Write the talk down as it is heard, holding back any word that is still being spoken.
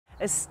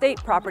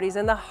Estate properties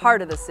in the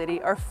heart of the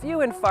city are few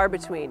and far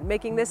between,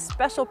 making this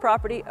special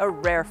property a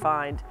rare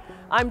find.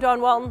 I'm Dawn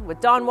Walton with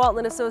Dawn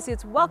Walton &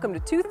 Associates. Welcome to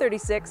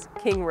 236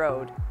 King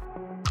Road.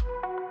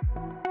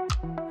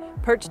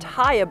 Perched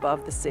high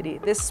above the city,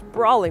 this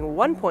sprawling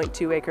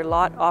 1.2-acre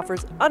lot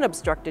offers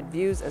unobstructed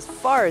views as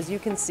far as you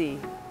can see.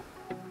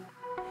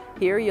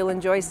 Here you'll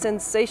enjoy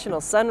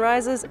sensational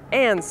sunrises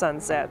and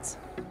sunsets.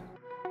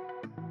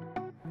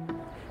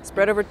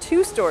 Spread over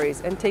 2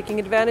 stories and taking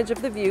advantage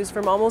of the views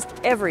from almost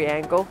every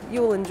angle, you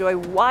will enjoy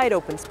wide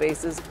open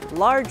spaces,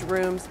 large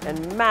rooms,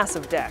 and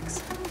massive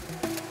decks.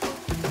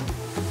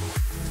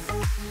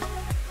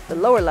 The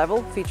lower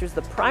level features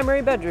the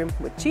primary bedroom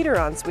with cheater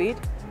ensuite,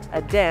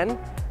 a den,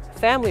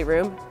 family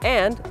room,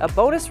 and a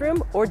bonus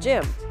room or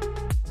gym.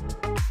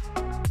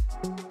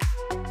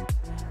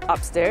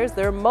 Upstairs,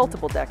 there are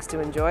multiple decks to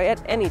enjoy at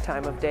any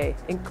time of day,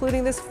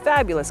 including this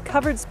fabulous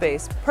covered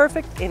space,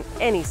 perfect in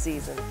any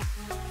season.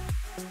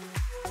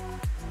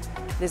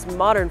 This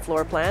modern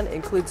floor plan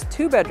includes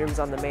 2 bedrooms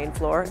on the main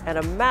floor and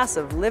a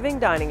massive living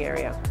dining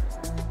area.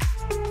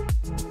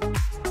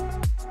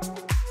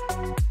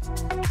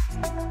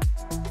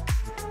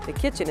 The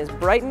kitchen is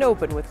bright and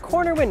open with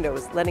corner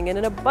windows letting in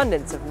an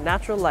abundance of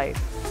natural light.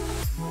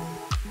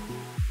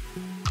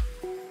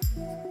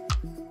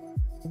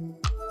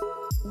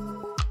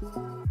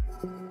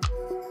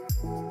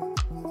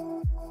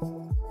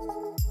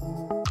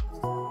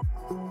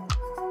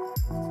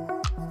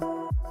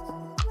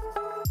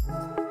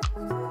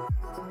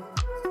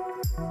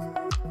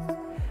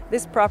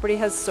 This property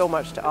has so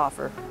much to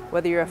offer.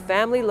 Whether you're a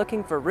family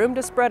looking for room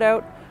to spread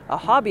out, a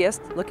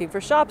hobbyist looking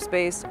for shop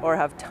space, or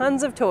have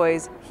tons of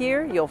toys,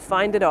 here you'll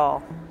find it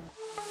all.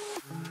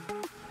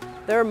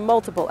 There are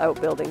multiple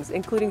outbuildings,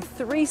 including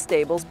 3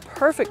 stables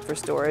perfect for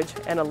storage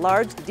and a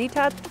large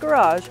detached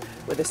garage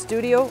with a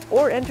studio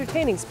or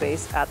entertaining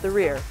space at the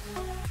rear.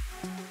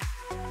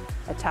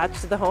 Attached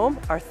to the home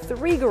are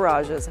 3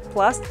 garages,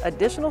 plus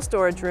additional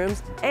storage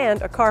rooms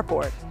and a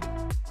carport.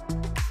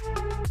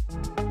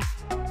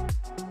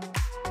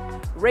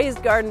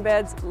 Raised garden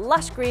beds,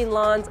 lush green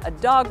lawns, a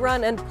dog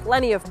run, and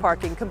plenty of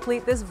parking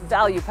complete this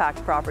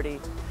value-packed property.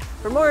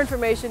 For more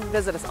information,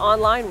 visit us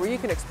online where you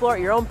can explore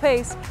at your own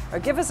pace, or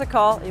give us a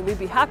call and we'd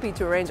be happy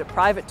to arrange a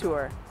private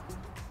tour.